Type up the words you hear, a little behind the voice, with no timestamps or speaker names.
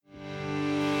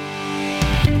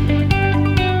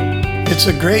It's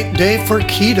a great day for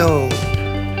keto.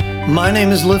 My name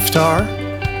is Liftar,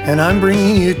 and I'm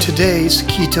bringing you today's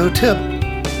keto tip.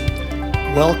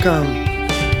 Welcome.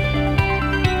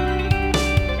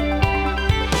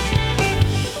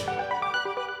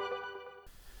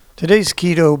 Today's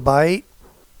keto bite,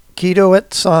 keto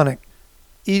at Sonic.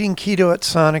 Eating keto at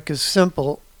Sonic is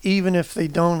simple, even if they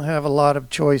don't have a lot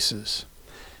of choices.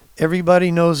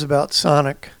 Everybody knows about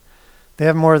Sonic. They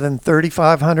have more than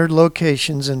 3,500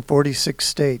 locations in 46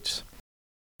 states.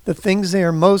 The things they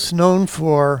are most known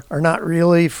for are not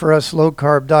really for us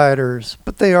low-carb dieters,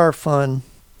 but they are fun.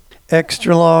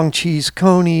 Extra long cheese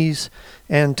conies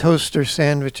and toaster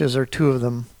sandwiches are two of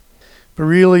them. But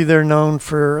really they're known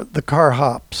for the car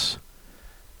hops.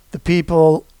 The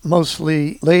people,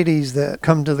 mostly ladies, that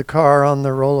come to the car on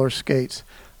their roller skates,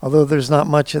 although there's not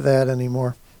much of that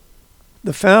anymore.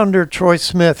 The founder, Troy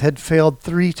Smith, had failed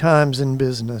 3 times in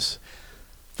business.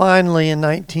 Finally, in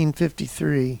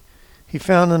 1953, he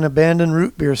found an abandoned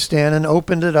root beer stand and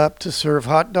opened it up to serve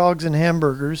hot dogs and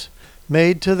hamburgers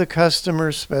made to the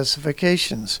customer's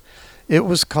specifications. It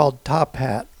was called Top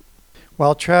Hat.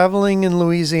 While traveling in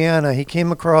Louisiana, he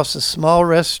came across a small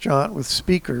restaurant with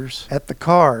speakers at the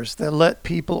cars that let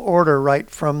people order right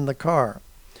from the car.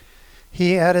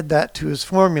 He added that to his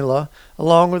formula,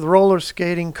 along with roller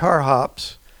skating car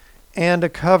hops and a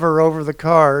cover over the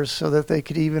cars so that they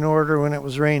could even order when it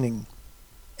was raining.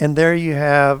 And there you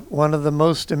have one of the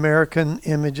most American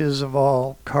images of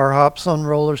all, car hops on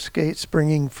roller skates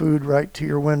bringing food right to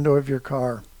your window of your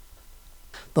car.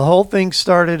 The whole thing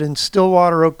started in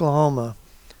Stillwater, Oklahoma.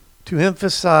 To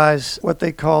emphasize what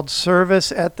they called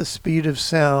service at the speed of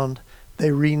sound,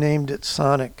 they renamed it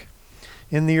Sonic.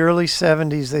 In the early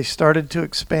 70s, they started to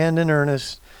expand in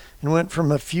earnest and went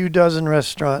from a few dozen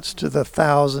restaurants to the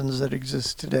thousands that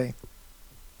exist today.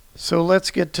 So let's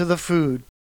get to the food.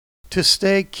 To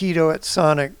stay keto at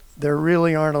Sonic, there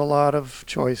really aren't a lot of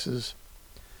choices.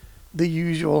 The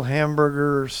usual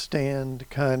hamburger stand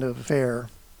kind of fare.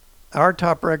 Our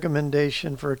top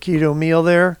recommendation for a keto meal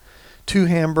there, 2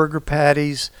 hamburger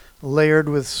patties layered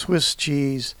with Swiss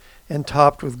cheese and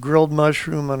topped with grilled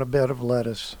mushroom on a bed of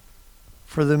lettuce.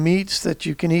 For the meats that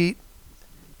you can eat,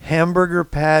 hamburger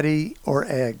patty or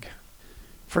egg.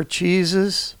 For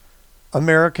cheeses,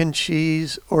 American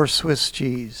cheese or Swiss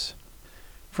cheese.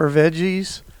 For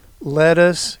veggies,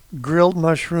 lettuce, grilled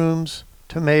mushrooms,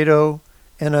 tomato,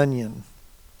 and onion.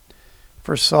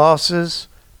 For sauces,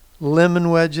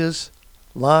 lemon wedges,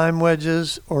 lime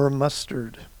wedges, or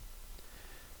mustard.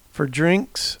 For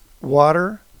drinks,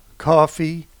 water,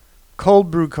 coffee, cold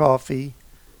brew coffee,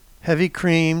 heavy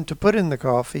cream to put in the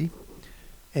coffee,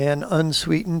 and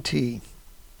unsweetened tea.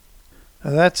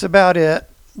 Now that's about it,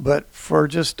 but for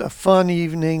just a fun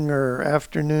evening or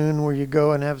afternoon where you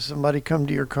go and have somebody come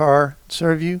to your car and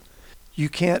serve you, you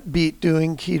can't beat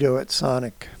doing keto at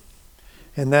Sonic.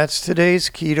 And that's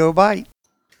today's Keto Bite.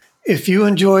 If you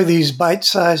enjoy these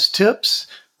bite-sized tips,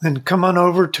 then come on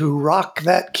over to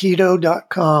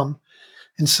rockthatketo.com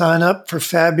and sign up for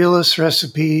fabulous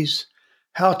recipes,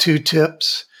 how-to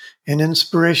tips, and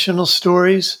inspirational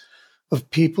stories of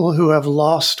people who have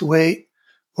lost weight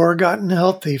or gotten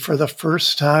healthy for the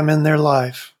first time in their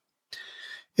life.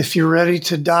 If you're ready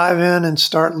to dive in and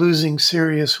start losing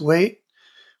serious weight,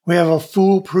 we have a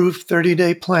foolproof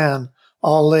 30-day plan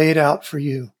all laid out for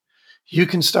you. You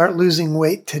can start losing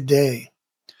weight today.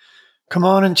 Come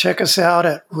on and check us out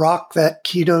at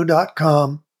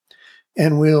rockthatketo.com,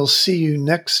 and we'll see you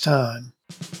next time.